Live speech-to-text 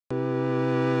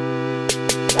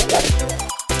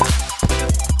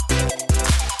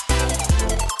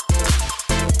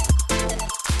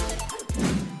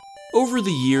Over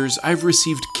the years, I've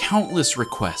received countless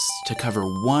requests to cover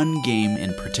one game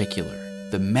in particular,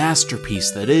 the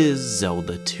masterpiece that is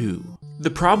Zelda 2. The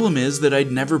problem is that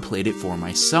I'd never played it for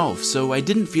myself, so I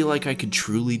didn't feel like I could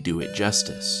truly do it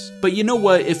justice. But you know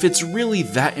what, if it's really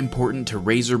that important to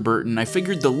Razbuten, I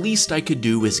figured the least I could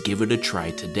do is give it a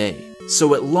try today.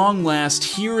 So at long last,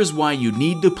 here is why you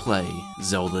need to play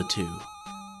Zelda 2.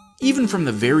 Even from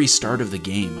the very start of the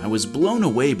game, I was blown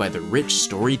away by the rich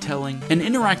storytelling and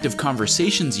interactive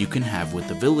conversations you can have with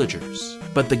the villagers.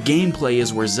 But the gameplay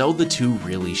is where Zelda 2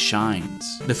 really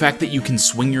shines. The fact that you can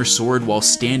swing your sword while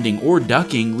standing or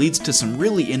ducking leads to some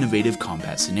really innovative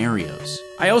combat scenarios.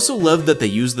 I also love that they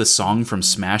use the song from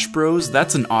Smash Bros.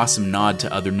 That's an awesome nod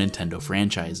to other Nintendo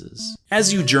franchises.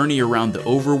 As you journey around the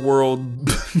overworld...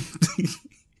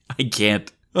 I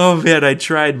can't. Oh man, I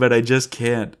tried, but I just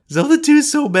can't. Zelda 2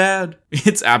 is so bad.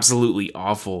 It's absolutely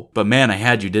awful. But man, I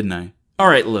had you, didn't I?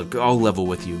 Alright, look, I'll level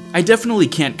with you. I definitely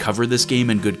can't cover this game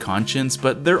in good conscience,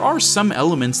 but there are some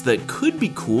elements that could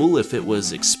be cool if it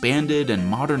was expanded and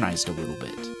modernized a little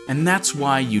bit. And that's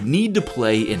why you need to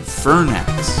play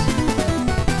Infernax.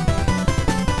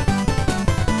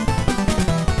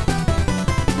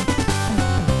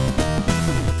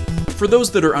 For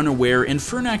those that are unaware,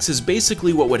 Infernax is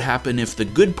basically what would happen if the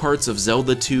good parts of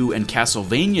Zelda 2 and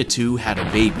Castlevania 2 had a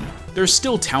baby. There's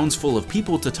still towns full of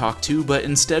people to talk to, but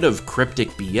instead of cryptic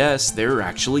BS, they're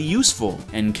actually useful,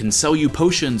 and can sell you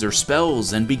potions or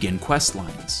spells and begin quest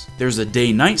lines. There's a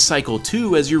day-night cycle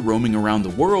too as you're roaming around the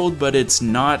world, but it's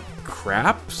not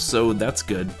crap, so that's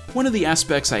good. One of the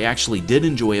aspects I actually did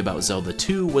enjoy about Zelda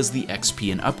 2 was the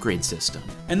XP and upgrade system,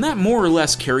 and that more or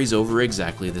less carries over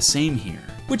exactly the same here,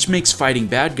 which makes fighting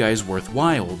bad guys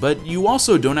worthwhile, but you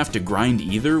also don't have to grind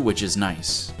either, which is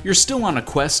nice. You're still on a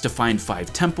quest to find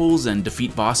 5 temples and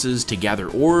defeat bosses to gather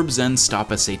orbs and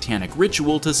stop a satanic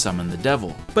ritual to summon the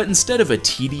devil. But instead of a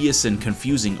tedious and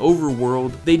confusing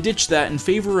overworld, they ditch that in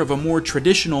favor of a more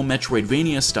traditional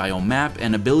Metroidvania style map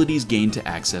and abilities gained to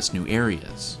access new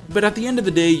areas. But at the end of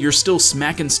the day, you're still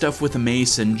smacking stuff with a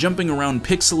mace and jumping around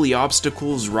pixely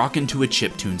obstacles rocking to a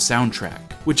chiptune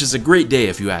soundtrack, which is a great day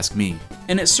if you ask me.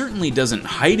 And it certainly doesn't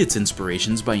hide its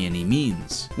inspirations by any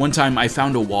means. One time I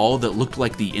found a wall that looked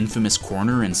like the infamous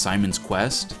corner in Simon's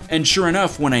Quest, and sure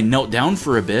enough, when I knelt down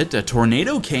for a bit, a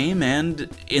tornado came and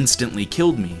instantly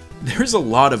killed me. There's a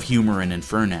lot of humor in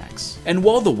Infernax, and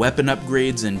while the weapon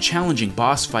upgrades and challenging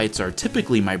boss fights are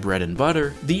typically my bread and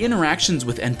butter, the interactions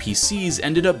with NPCs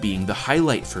ended up being the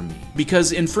highlight for me,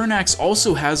 because Infernax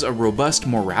also has a robust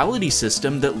morality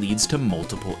system that leads to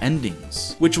multiple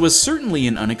endings, which was certainly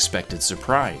an unexpected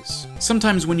surprise.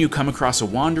 Sometimes when you come across a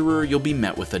wanderer, you'll be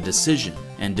met with a decision,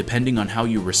 and depending on how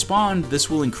you respond,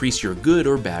 this will increase your good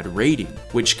or bad rating,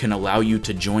 which can allow you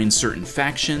to join certain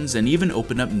factions and even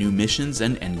open up new missions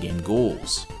and endgame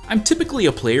goals. I'm typically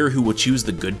a player who will choose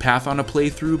the good path on a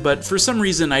playthrough, but for some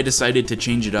reason I decided to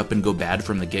change it up and go bad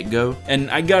from the get-go,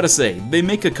 and I gotta say, they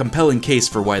make a compelling case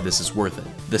for why this is worth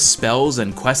it. The spells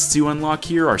and quests you unlock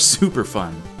here are super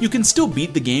fun. You can still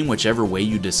beat the game whichever way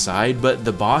you decide, but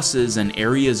the bosses and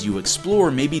areas you explore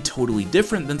may be totally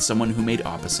different than someone who made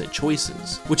opposite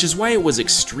choices, which is why it was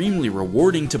extremely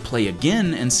rewarding to play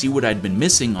again and see what I'd been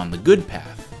missing on the good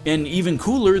path. And even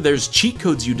cooler, there's cheat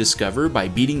codes you discover by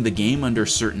beating the game under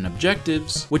certain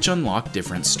objectives, which unlock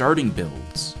different starting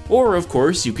builds. Or of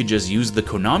course, you could just use the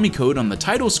Konami code on the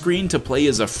title screen to play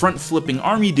as a front-flipping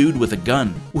army dude with a gun,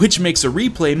 which makes a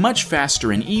replay much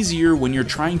faster and easier when you're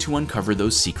trying to uncover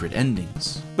those secret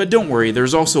endings. But don't worry,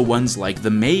 there's also ones like the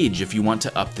Mage if you want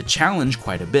to up the challenge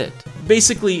quite a bit.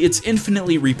 Basically, it's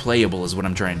infinitely replayable is what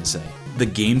I'm trying to say. The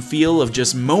game feel of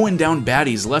just mowing down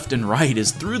baddies left and right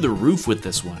is through the roof with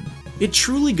this one. It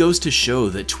truly goes to show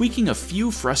that tweaking a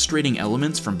few frustrating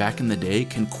elements from back in the day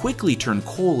can quickly turn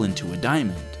coal into a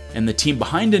diamond. And the team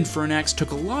behind Infernax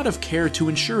took a lot of care to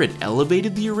ensure it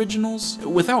elevated the originals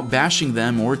without bashing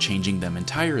them or changing them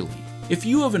entirely. If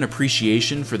you have an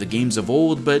appreciation for the games of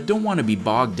old but don't want to be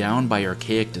bogged down by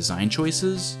archaic design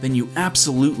choices, then you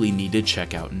absolutely need to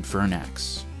check out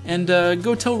Infernax. And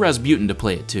go tell Razbuten to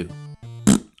play it too.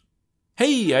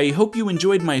 Hey, I hope you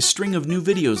enjoyed my string of new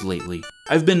videos lately.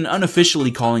 I've been unofficially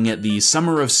calling it the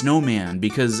Summer of Snowman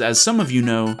because, as some of you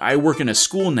know, I work in a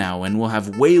school now and will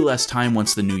have way less time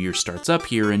once the new year starts up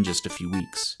here in just a few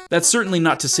weeks. That's certainly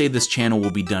not to say this channel will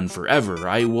be done forever.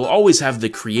 I will always have the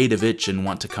creative itch and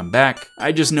want to come back.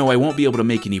 I just know I won't be able to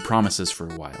make any promises for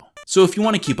a while. So if you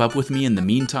want to keep up with me in the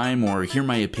meantime or hear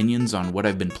my opinions on what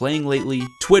I've been playing lately,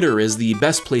 Twitter is the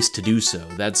best place to do so.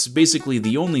 That's basically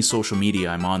the only social media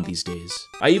I'm on these days.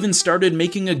 I even started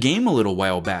making a game a little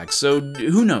while back, so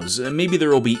who knows, maybe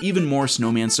there will be even more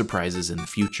snowman surprises in the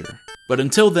future. But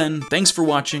until then, thanks for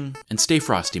watching, and stay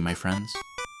frosty, my friends.